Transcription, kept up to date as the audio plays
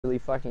really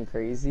fucking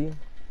crazy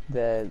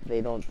that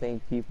they don't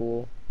think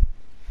people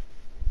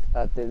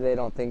they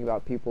don't think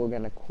about people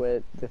gonna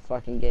quit the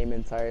fucking game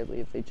entirely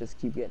if they just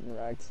keep getting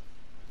wrecked.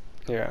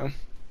 Yeah.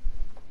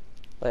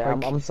 Like, I'm,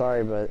 Like, I'm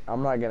sorry, but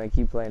I'm not gonna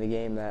keep playing a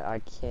game that I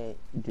can't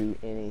do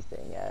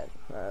anything at.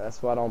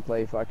 That's why I don't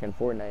play fucking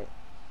Fortnite.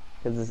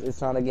 Because it's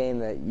not a game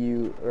that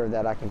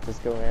that I can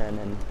just go in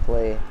and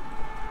play.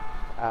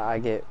 I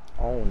get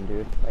owned,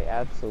 dude. Like,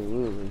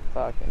 absolutely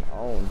fucking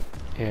owned.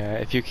 yeah,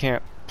 if you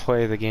can't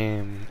play the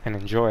game and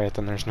enjoy it,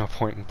 then there's no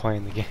point in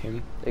playing the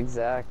game.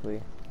 Exactly.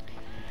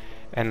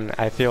 And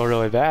I feel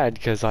really bad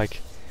because,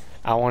 like,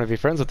 I want to be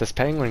friends with this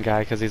Penguin guy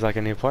because he's like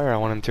a new player. I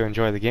want him to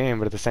enjoy the game,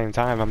 but at the same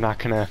time, I'm not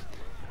gonna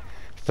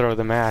throw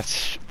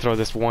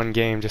this one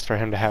game just for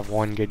him to have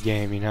one good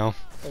game, you know?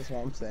 That's what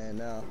I'm saying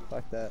now.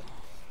 Fuck that.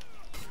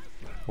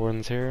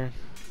 Warden's here.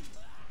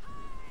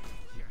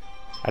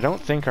 I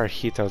don't think our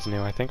Hito's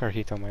new. I think our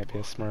Hito might be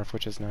a Smurf,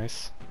 which is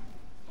nice.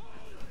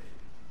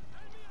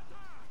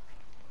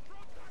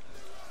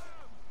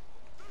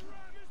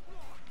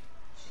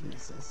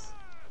 Jesus.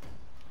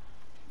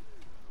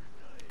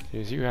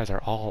 Jeez, you guys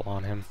are all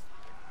on him.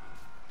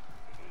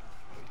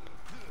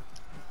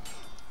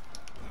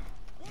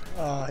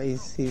 Oh,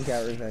 he's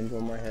got revenge.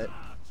 One more hit.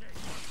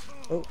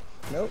 Oh,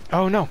 nope.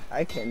 Oh, no!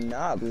 I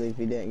cannot believe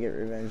he didn't get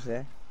revenge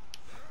there.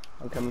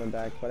 I'm coming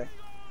back, buddy.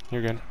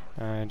 You're good.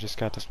 I just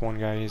got this one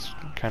guy. He's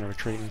kind of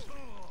retreating.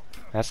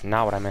 That's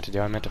not what I meant to do.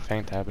 I meant to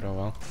feint that, but oh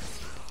well.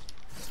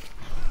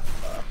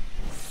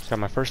 Got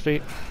my first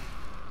feet.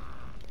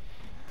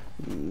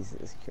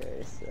 Jesus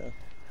Christ, though.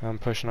 I'm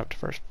pushing up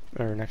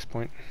to next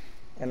point.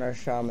 And our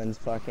shaman's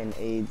fucking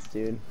AIDS,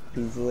 dude.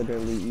 He's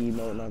literally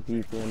emoting on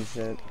people and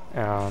shit.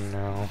 Oh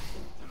no.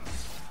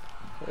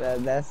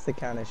 That's the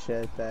kind of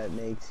shit that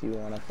makes you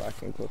want to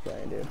fucking quit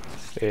playing, dude.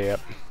 Yep.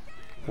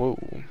 Whoa,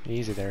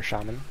 easy there,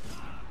 shaman.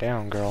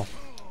 Down, girl.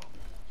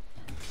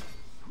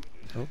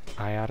 Oh,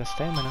 I out of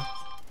stamina.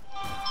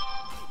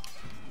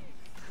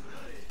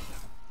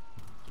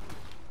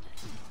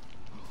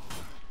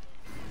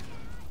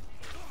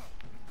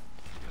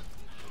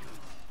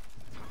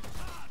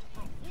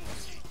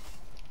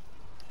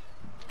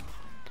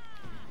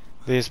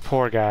 These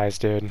poor guys,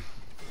 dude.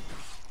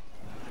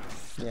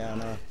 Yeah, I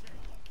know.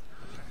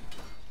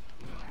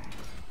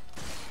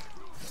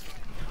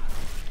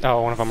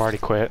 Oh, one of them already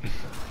quit.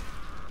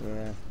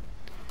 Yeah.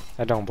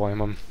 I don't blame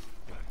them.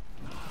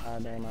 I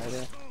don't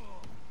either.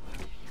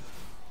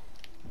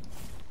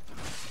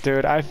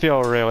 Dude, I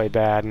feel really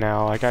bad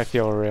now. Like, I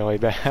feel really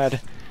bad.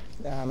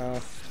 Yeah, I know.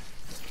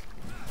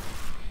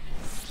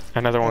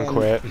 Another one And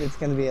quit. it's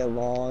gonna be a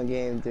long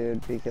game,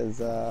 dude, because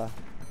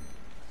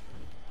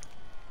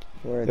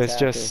we're It's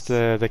just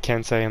attackers. the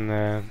Kensei and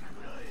the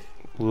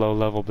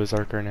low-level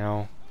Berserker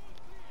now.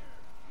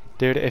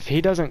 Dude, if he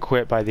doesn't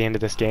quit by the end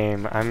of this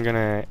game,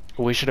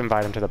 we should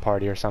invite him to the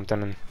party or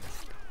something.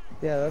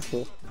 Yeah, that's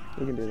cool.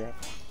 We can do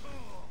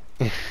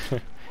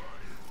that.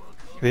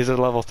 These are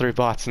level 3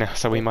 bots now,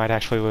 so we might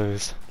actually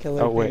lose.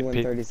 Killer Oh, wait,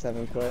 Penguin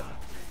 37 quit.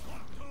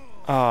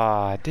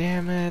 Aw,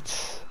 damn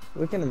it.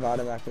 We can invite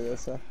him after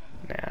this, though.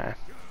 Nah.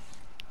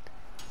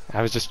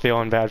 I was just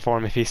feeling bad for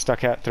him if he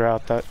stuck out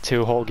throughout the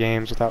 2 whole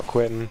games without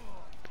quitting.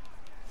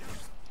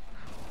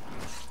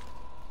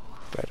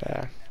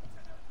 But,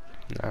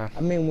 nah.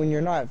 I mean, when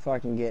you're not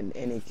fucking getting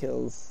any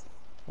kills,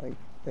 like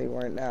they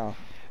weren't now.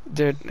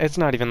 Dude, it's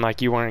not even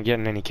like you weren't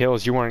getting any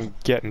kills. You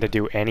weren't getting to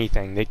do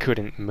anything. They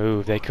couldn't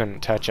move. They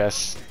couldn't touch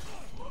us.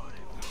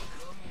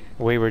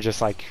 We were just,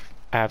 like,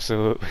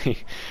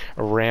 absolutely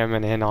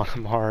ramming in on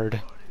them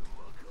hard.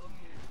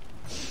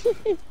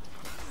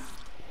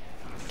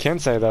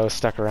 Kensei, though,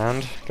 stuck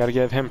around. Gotta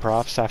give him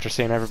props after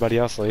seeing everybody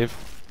else leave.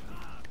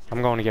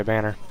 I'm going to get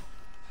banner.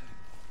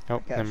 Oh,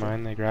 Gotcha. never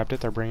mind. They grabbed it.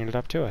 They're bringing it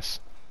up to us.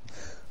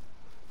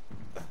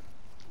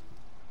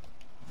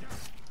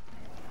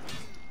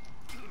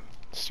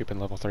 Stupid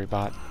level 3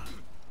 bot.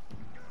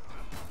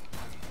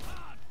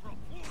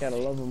 Gotta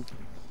love him.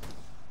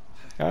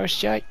 Oh,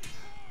 shit.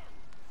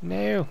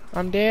 No,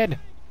 I'm dead.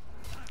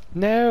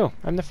 No,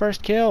 I'm the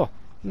first kill.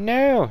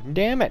 No,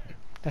 damn it.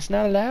 That's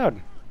not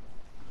allowed.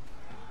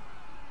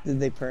 Did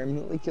they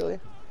permanently kill you?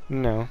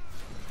 No.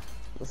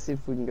 Let's see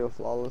if we can go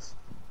flawless.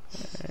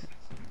 Alright,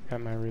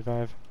 got my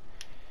revive.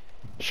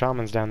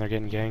 Shaman's down there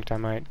getting ganked. I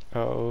might.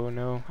 Oh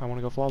no, I want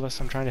to go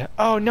flawless. I'm trying to.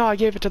 Oh no, I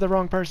gave it to the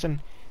wrong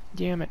person.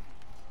 Damn it.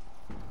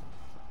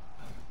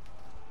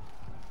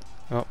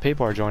 Well,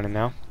 people are joining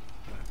now.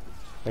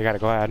 They got a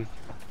glad.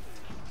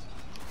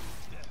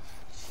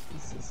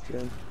 Jesus,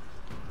 dude.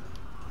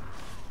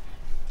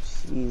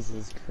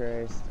 Jesus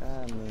Christ.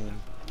 I mean,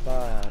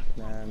 fuck,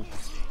 man.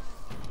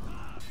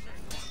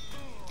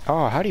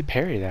 Oh, how'd he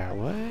parry that?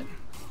 What?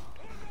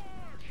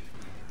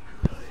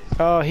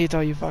 Oh, he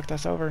thought you fucked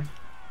us over.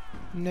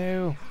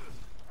 No.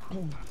 How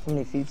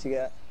many feet you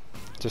got?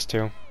 Just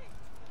 2.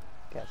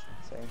 Gotcha.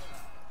 Same.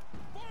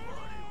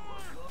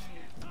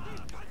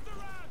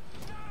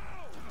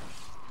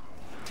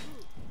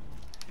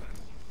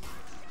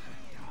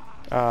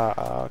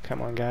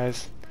 Come on,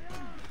 guys.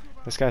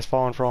 This guy's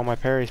falling for all my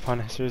parry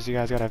punishers. You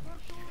guys gotta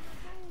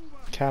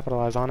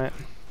capitalize on it.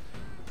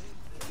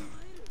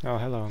 Oh,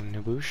 hello,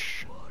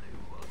 Nubush.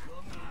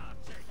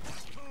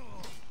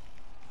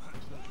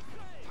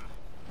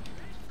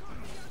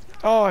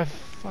 Oh, I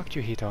fucked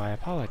you, Hito. I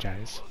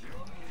apologize.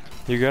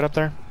 You good up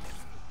there?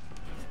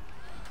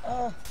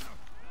 Uh,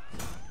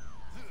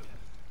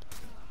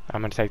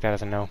 I'm gonna take that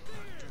as a no.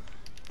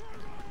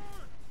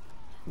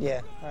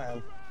 yeah, I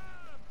am.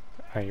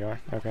 Oh, you are?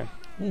 Okay.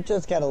 You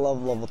just gotta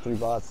love level 3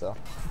 bots, though.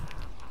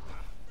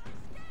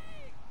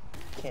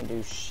 Can't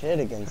do shit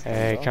against them,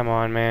 Hey, bro. come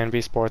on, man.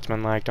 Be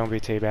sportsmanlike. Don't be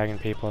teabagging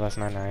people. That's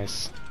not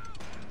nice.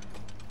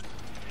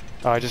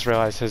 Oh, I just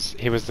realized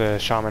he was the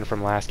shaman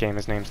from last game.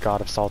 His name's God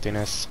of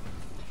Saltiness.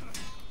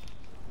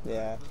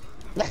 Yeah.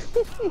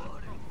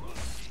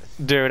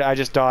 Dude, I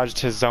just dodged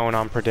his zone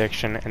on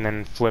prediction and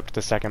then flipped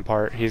the second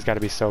part. He's got to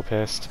be so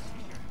pissed.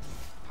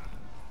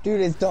 Dude,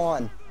 it's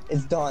Dawn.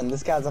 It's Dawn.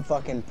 This guy's a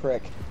fucking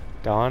prick.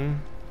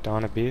 Dawn?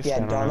 Dawn a beast? I Yeah,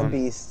 don't Dawn know. a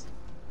beast.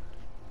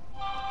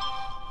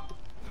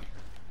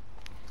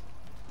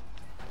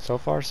 So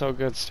far, so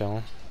good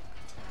still.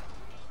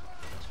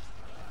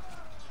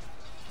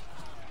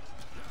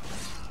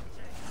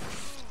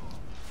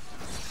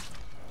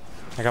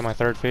 I got my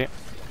third feat.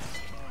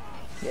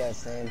 Yeah,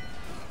 same.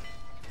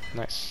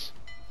 Nice.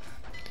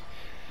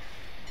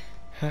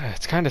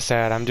 It's kind of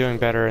sad. I'm doing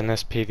better in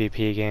this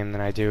PvP game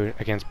than I do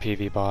against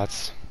PV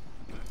bots.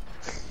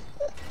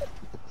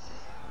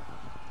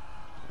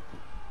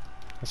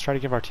 Let's try to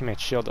give our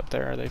teammates shield up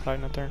there. Are they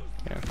fighting up there?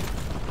 Yeah.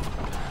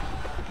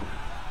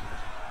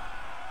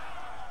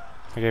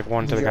 I gave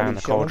one to Did the you guy already in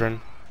the shield him?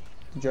 cauldron.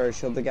 Did you already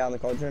shield the guy in the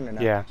cauldron or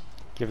not? Yeah.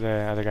 Give the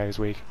other guy who's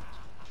weak.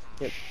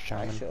 Yep, I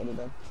Shaman. shielded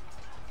him.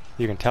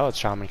 You can tell it's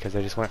Shaman because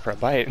they just went for a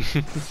bite.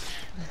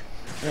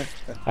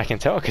 I can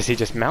tell because he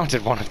just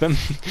mounted one of them.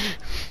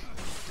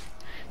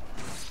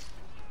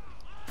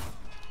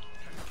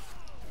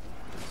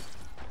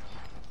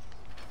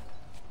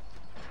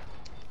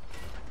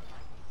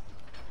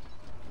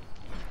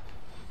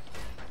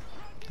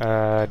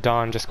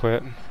 Dawn just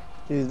quit.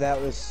 Dude, that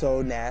was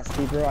so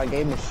nasty, bro. I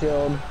gave him a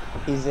shield.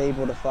 He's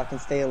able to fucking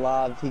stay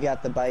alive. He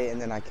got the bite,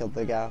 and then I killed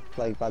the guy.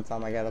 Like, by the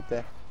time I got up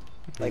there.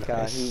 Like,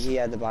 Nice. he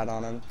had the bite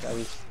on him. That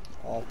was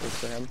awful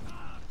for him.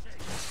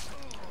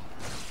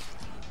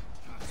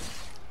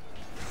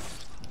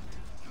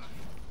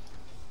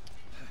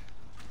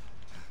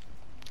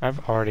 I've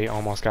already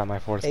almost got my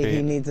fourth Hey, he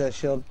feat. needs a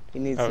shield. He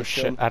needs Oh a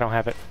shit, shield. I don't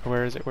have it.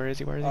 Where is it? Where is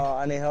he? Where is he?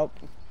 I need help.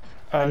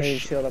 I Oh need a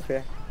shit. shield up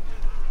here.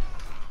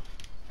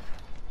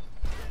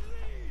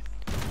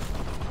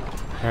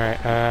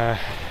 Alright,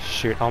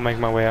 shoot, I'll make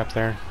my way up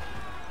there.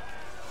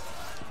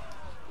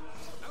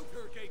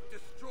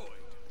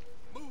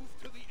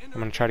 I'm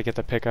gonna try to get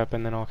the pickup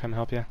and then I'll come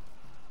help you.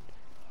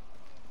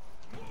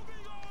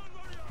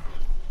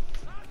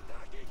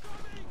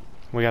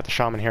 We got the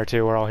shaman here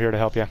too, we're all here to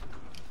help you.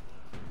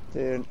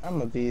 Dude,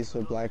 I'm a beast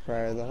with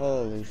Blackbriar. The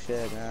holy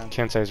shit, man.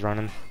 Kensei's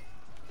running.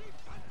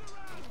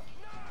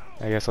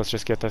 I guess let's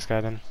just get this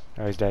guy then.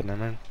 Oh, he's dead, never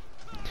mind.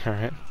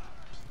 Alright.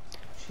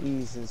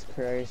 Jesus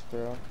Christ,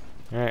 bro.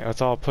 Alright,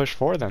 let's all push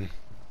for then.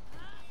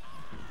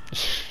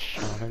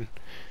 Shaman.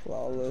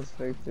 Flawless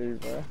victory,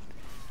 bro.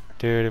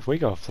 Dude, if we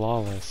go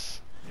flawless...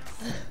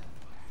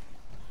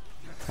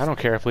 I don't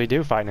care if we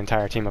do fight an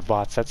entire team of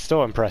bots, that's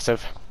still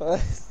impressive.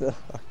 That's still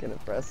fucking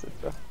impressive,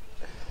 bro.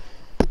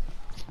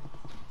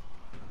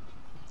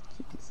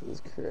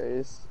 Jesus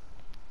Christ.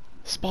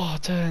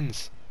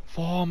 Spartans!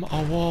 Form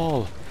a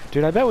wall!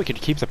 Dude, I bet we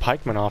could keep the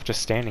pikemen off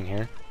just standing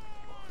here.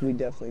 We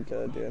definitely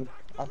could, dude.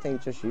 I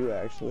think just you,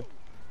 actually.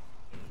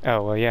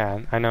 Oh, well,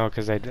 yeah, I know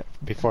because they'd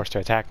be forced to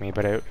attack me,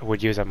 but it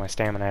would use up my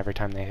stamina every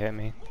time they hit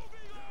me.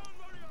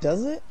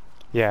 Does it?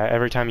 Yeah,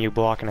 every time you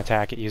block an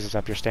attack, it uses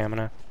up your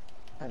stamina.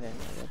 I didn't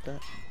know about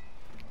that.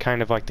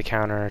 Kind of like the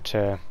counter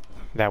to...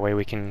 That way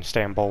we can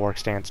stay in bulwark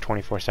stance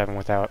 24/7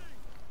 without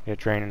it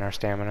draining our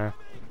stamina.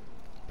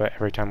 But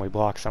every time we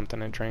block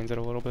something, it drains it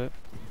a little bit.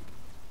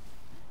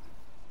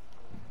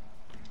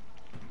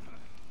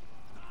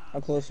 How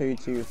close are you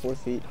to your 4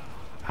 feet?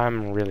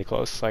 I'm really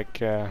close, like,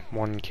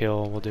 one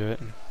kill will do it.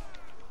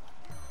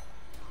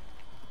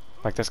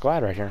 Like this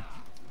glad right here.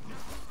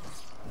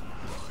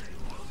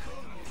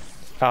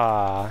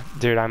 Ah,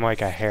 dude, I'm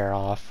like a hair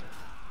off.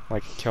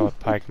 Like, kill a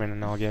pikeman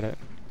and I'll get it.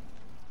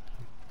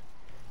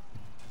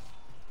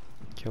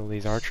 Kill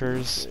these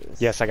archers.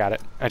 Jesus. Yes, I got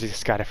it. I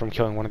just got it from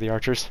killing one of the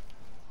archers.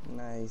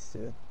 Nice,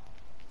 dude.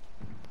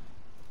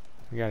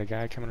 We got a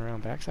guy coming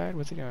around backside.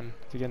 What's he doing?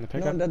 Is he getting the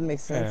pickup? No, it doesn't make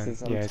sense.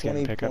 It's yeah, he's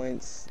getting 20 pickup.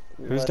 points.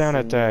 Who's less down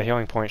at than you.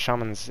 healing point?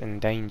 Shaman's in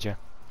danger.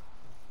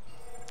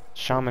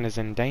 Shaman is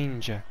in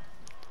danger.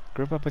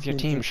 Group up with your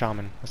team,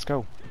 Shaman. Let's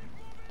go.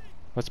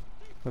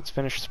 Let's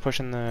finish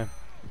pushing the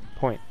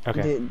point.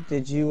 Okay.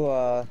 Did you,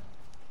 I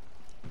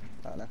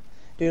don't know.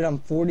 Dude, I'm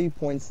 40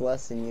 points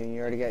less than you, and you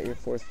already got your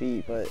 4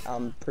 feet, but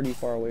I'm pretty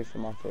far away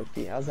from my 4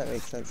 feet. How does that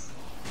make sense?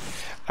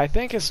 I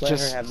think it's Let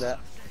just... her have that.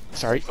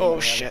 Sorry. Let Oh her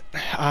have shit.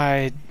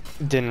 I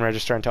didn't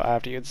register until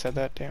after you had said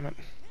that. Damn it.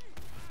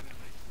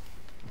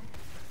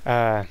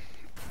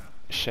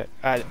 Shit.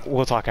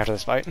 We'll talk after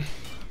this fight.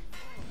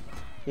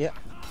 Yeah.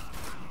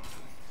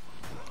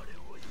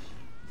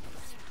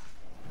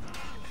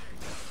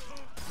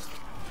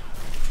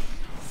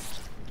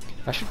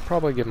 I should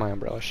probably give my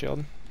umbrella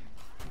shield.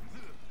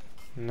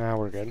 Nah,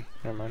 we're good.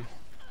 Never mind.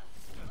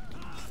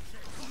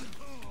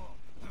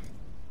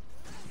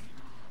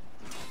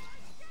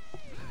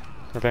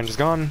 Revenge is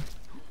gone.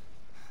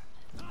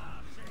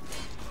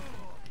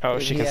 Oh,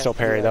 Dude, she he can has still to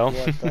be parry like, though.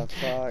 What the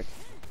fuck?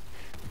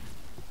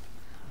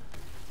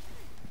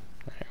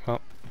 Alright,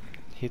 well,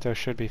 Hito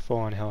should be full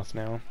on health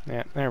now.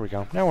 Yeah, there we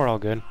go. Now we're all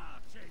good.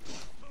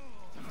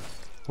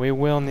 We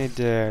will need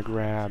to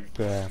grab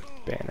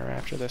Banner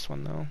after this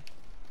one though.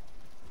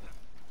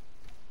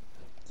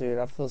 Dude,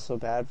 I feel so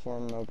bad for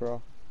him though,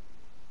 bro.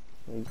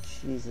 Like,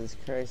 Jesus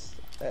Christ.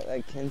 That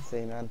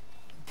Kensei, man.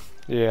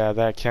 Yeah,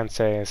 that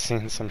Kensei has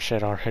seen some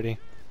shit already.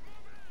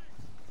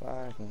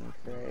 Fucking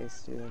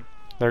Christ, dude.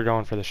 They're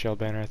going for the shield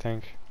banner, I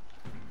think.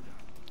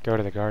 Go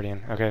to the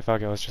Guardian. Okay,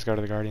 fuck it, let's just go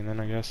to the Guardian then,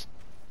 I guess.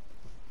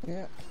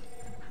 Yeah.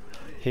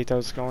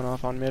 Hito's going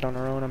off on mid on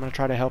her own. I'm gonna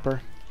try to help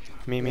her.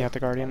 Meet me at the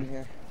I'm Guardian.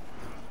 here.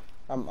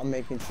 I'm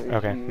making sure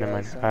Okay, you never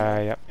mind.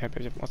 guys,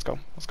 Yep. Let's go.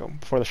 Let's go.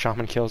 Before the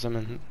shaman kills him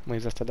and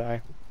leaves us to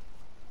die.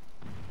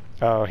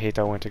 Oh,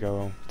 Hito went to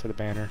go to the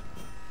banner.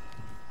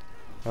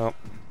 Oh.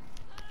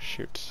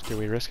 Shoot. Do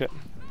we risk it?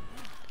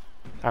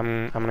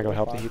 I'm gonna go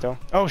help the Hito.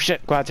 Oh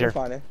shit, Glad's here.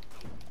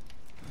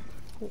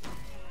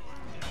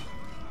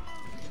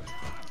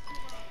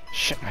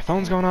 Shit, my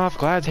phone's going off.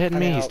 Glad's hitting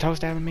me. He's toe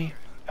stabbing me.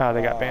 Oh,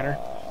 they got banner.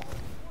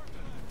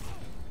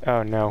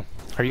 Oh no.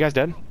 Are you guys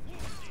dead?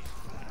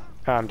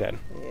 Oh, I'm dead.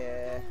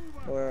 Yeah.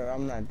 Or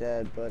I'm not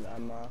dead, but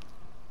I'm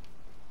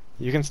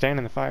You can stand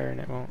in the fire and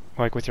it won't,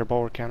 like with your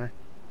bulwark counter.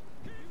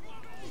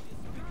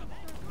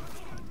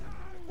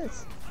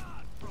 It's...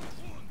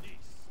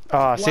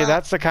 Oh, see,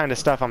 that's the kind of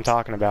stuff I'm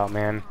talking about,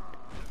 man.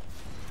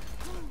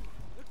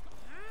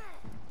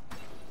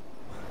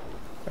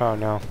 Oh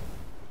no.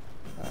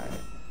 Alright.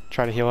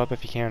 Try to heal up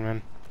if you can,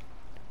 man.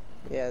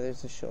 Yeah,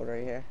 there's a shield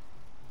right here.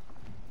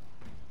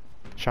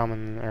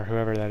 Shaman, or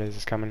whoever that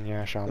is coming.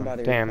 Yeah, Shaman.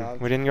 Somebody Damn,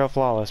 recalled. we didn't go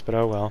flawless, but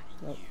oh well.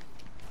 Nope.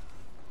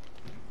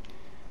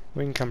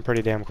 We can come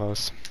pretty damn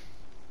close.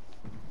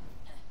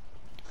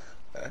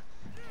 That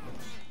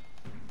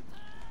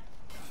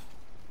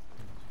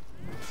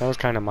was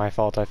kind of my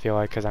fault, I feel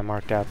like, because I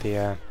marked out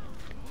the,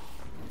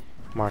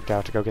 marked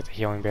out to go get the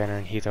healing banner,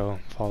 and Hito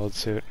followed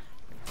suit.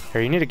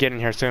 Here, you need to get in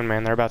here soon,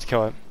 man. They're about to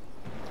kill it.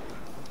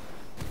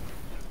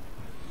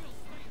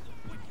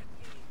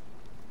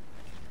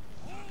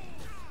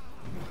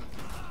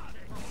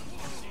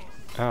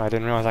 Oh, I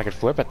didn't realize I could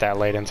flip it that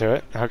late into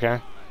it. Okay.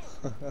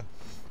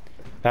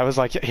 That was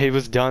like, he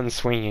was done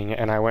swinging,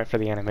 and I went for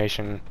the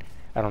animation.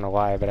 I don't know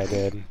why, but I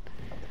did.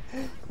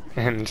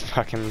 And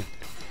fucking,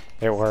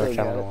 it worked.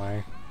 I don't know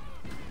why.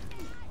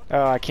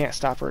 Oh, I can't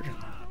stop her.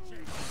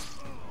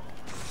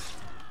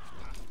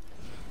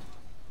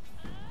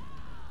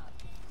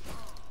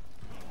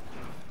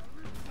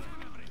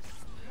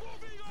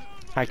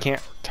 I can't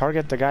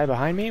target the guy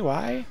behind me?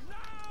 Why?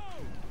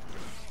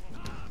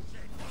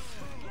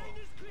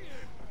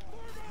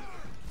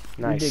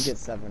 Nice. We did get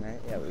 7, right?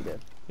 Yeah, we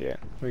did. Yeah,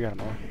 we got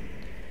them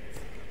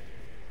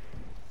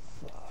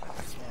all.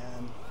 Fuck,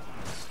 man.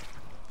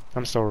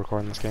 I'm still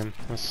recording this game.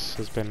 This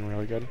has been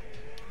really good.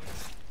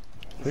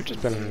 We've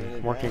just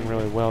been working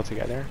really well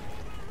together.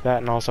 That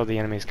and also the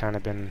enemy's kind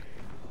of been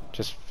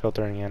just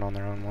filtering in on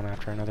their own one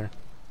after another.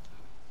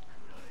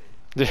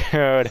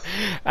 Dude,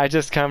 I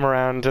just come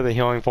around to the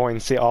healing point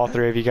and see all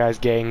three of you guys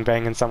gang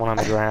banging someone on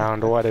the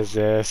ground. What is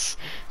this?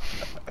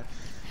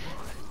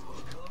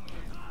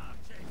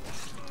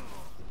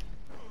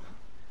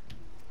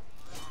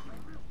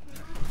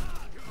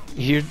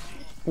 You...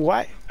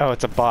 What? Oh,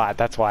 it's a bot.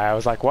 That's why. I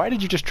was like, why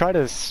did you just try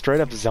to straight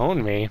up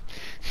zone me?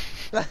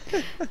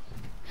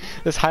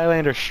 This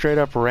Highlander straight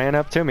up ran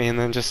up to me and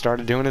then just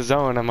started doing his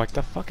zone. I'm like,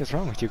 the fuck is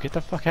wrong with you? Get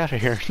the fuck out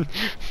of here.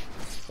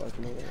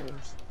 Fucking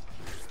haters.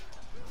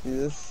 Dude,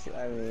 this,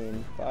 I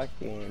mean,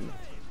 fucking...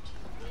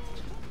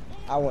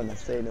 I wouldn't have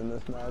stayed in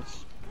this match.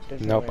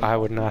 There's no Nope, way I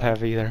would not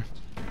have either.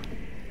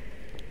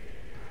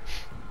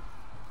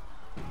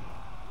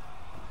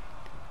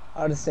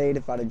 I would have stayed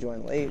if I'd have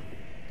joined late.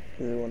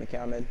 Because it wouldn't have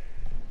counted.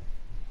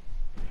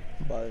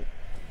 But...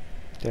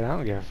 Dude, I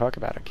don't give a fuck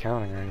about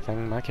accounting or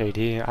anything. My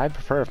KD, I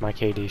prefer if my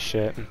KD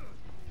shit.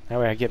 That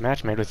way I get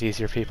match made with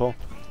easier people.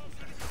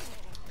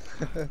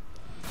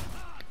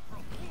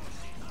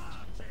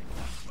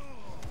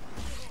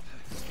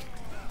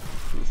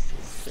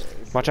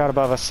 Watch out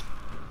above us.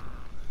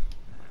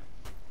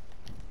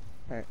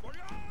 Alright.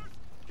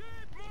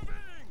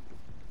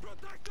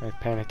 I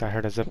panicked, I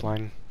heard a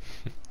zipline.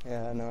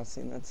 Yeah, I know, I've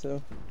seen that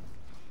too.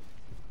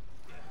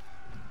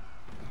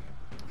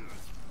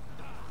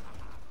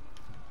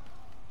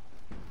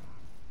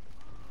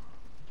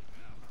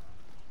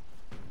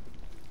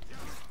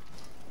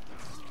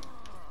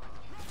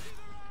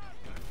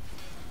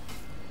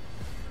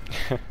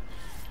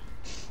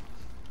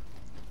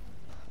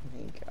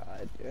 Thank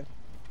God, dude.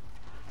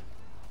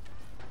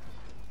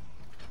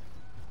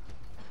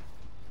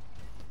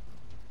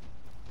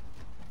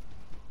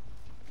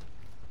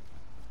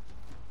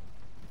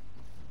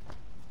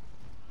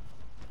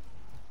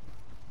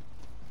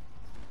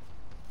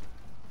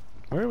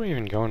 Where are we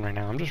even going right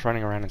now? I'm just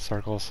running around in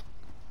circles.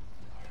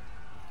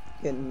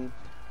 Getting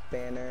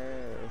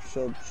banner or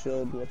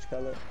shield, what you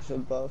call it?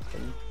 Shield buff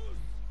and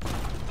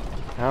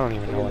I don't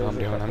even know what I'm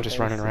doing. I'm just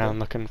running around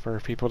looking for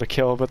people to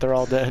kill, but they're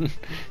all dead.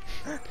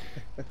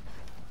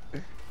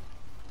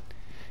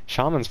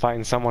 Shaman's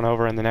fighting someone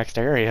over in the next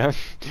area.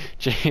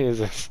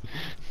 Jesus.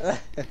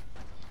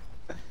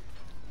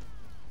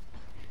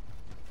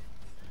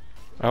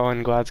 Oh,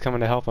 and Glad's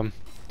coming to help him.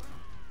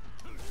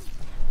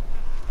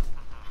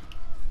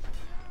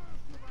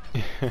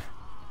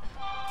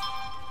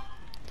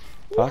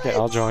 Fuck it,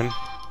 I'll join.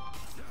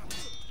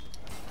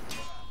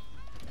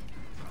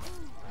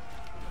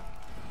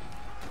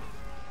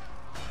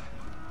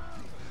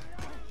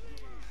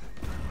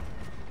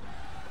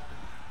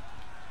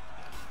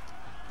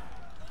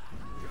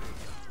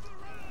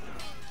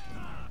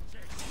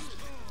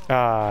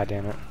 Ah,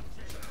 damn it.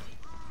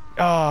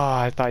 Oh,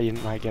 I thought you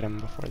might get him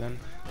before then.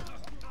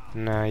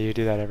 No, you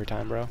do that every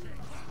time, bro.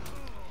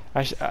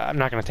 I'm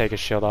not gonna take his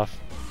shield off.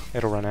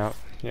 It'll run out.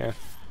 Yeah.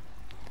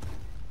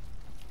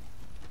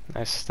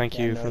 Nice. Thank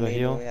you for the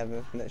heal. We have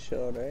infinite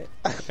shield, right?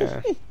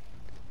 Yeah.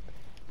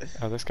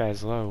 Oh, this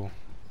guy's low.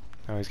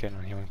 Oh, he's getting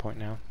on healing point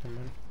now. Never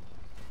mind.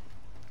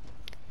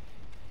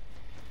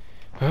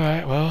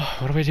 Alright, well,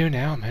 what do we do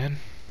now, man?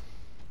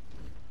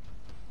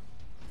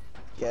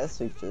 Guess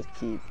we just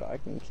keep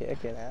fucking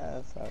kicking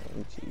ass. I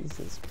mean,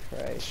 Jesus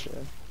Christ,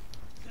 dude.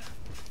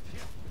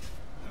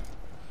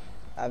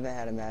 I haven't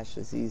had a match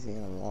this easy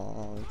in a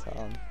long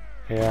time.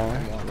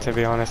 Yeah, to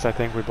be honest, I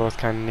think we both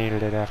kind of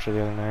needed it after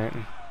the other night.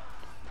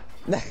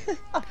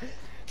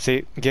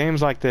 See,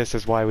 games like this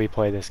is why we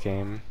play this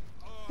game.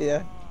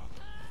 Yeah.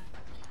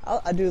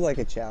 I do like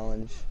a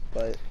challenge,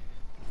 but...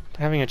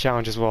 Having a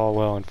challenge is all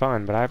well and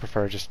fun, but I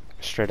prefer just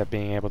straight up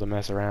being able to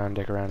mess around,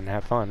 dick around, and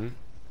have fun.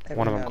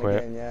 One of them quit.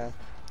 Again, yeah.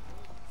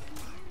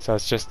 So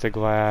it's just the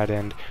Glad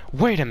and...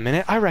 Wait a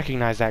minute, I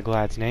recognize that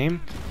Glad's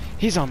name.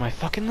 He's on my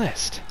fucking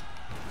list.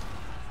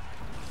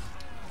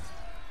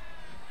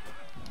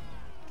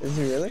 Is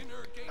he really?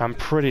 I'm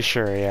pretty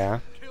sure, yeah.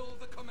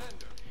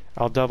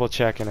 I'll double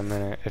check in a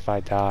minute if I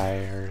die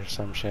or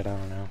some shit, I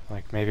don't know.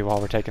 Like, maybe while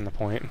we're taking the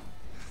point.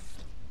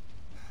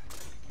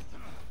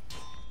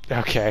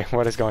 Okay,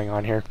 what is going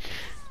on here?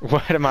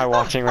 What am I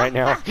watching right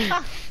now?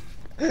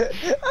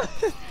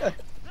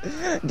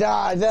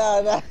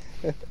 Da.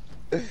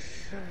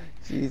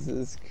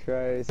 Jesus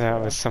Christ. That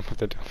was some of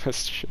the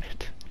dumbest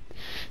shit.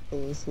 It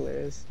was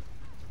hilarious.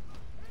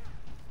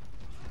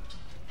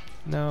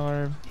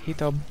 No,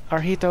 our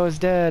Hito is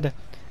dead.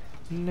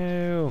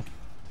 No.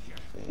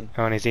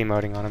 Oh, and he's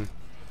emoting on him.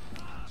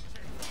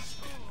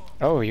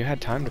 Oh, you had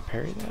time to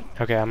parry that?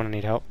 Okay, I'm gonna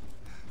need help.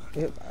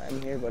 Yep,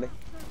 I'm here, buddy.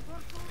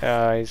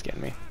 He's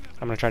getting me.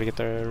 I'm gonna try to get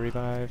the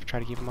revive, try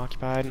to keep him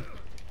occupied.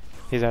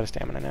 He's out of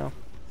stamina now.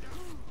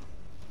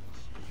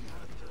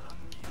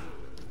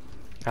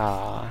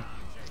 Ah.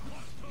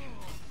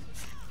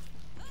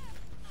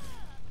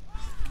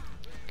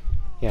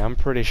 Yeah, I'm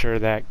pretty sure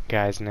that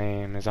guy's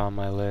name is on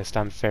my list.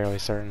 I'm fairly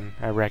certain.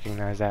 I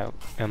recognize that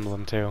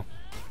emblem too.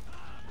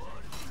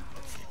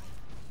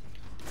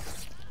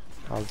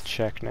 I'll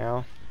check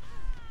now.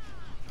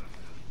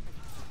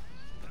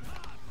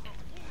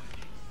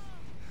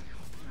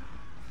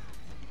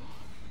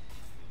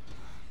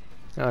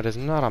 No, it is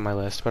not on my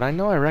list, but I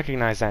know I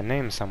recognize that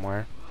name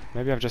somewhere.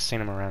 Maybe I've just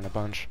seen him around a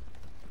bunch.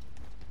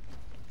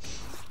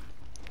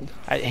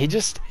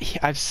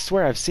 I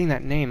swear I've seen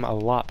that name a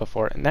lot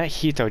before, and that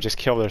Hito just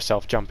killed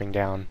herself jumping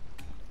down.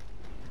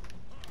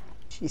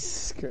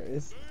 Jesus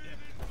Christ.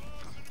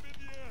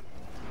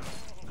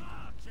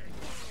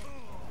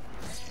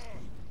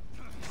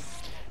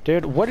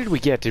 Dude, what did we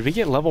get? Did we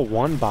get level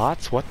 1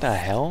 bots? What the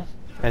hell?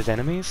 As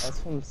enemies?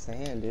 That's what I'm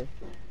saying, dude.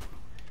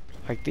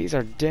 Like, these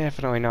are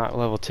definitely not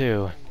level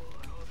 2.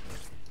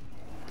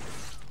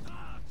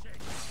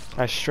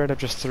 I straight up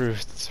just threw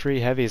 3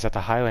 heavies at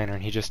the Highlander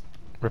and he just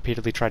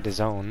repeatedly tried to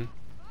zone.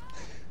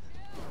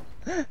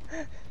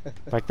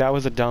 Like, that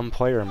was a dumb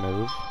player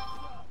move.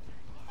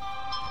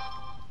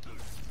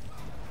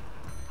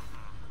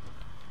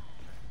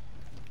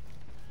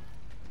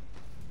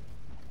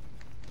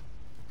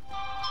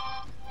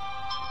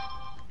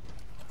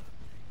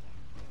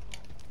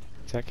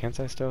 Is that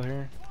Kensei still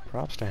here?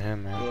 Props to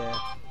him, man. Yeah.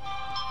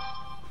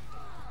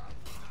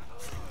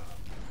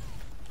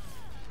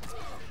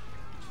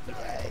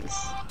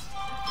 Yikes.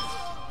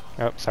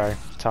 Oh, sorry.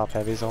 Top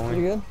heavies only.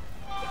 Pretty good?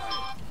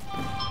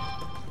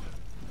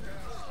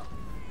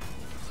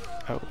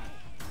 Oh.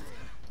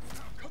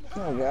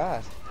 Oh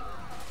god.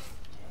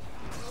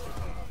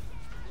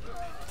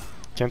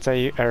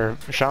 Kensei, or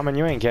Shaman,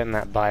 you ain't getting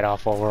that bite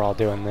off while we're all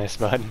doing this,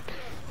 bud.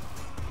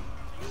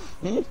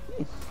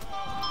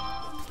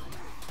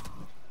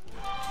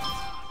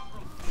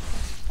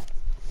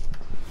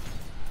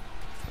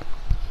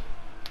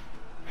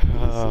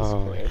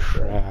 Holy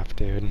crap,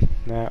 dude.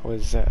 That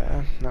was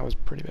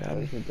pretty bad. That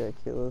was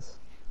ridiculous.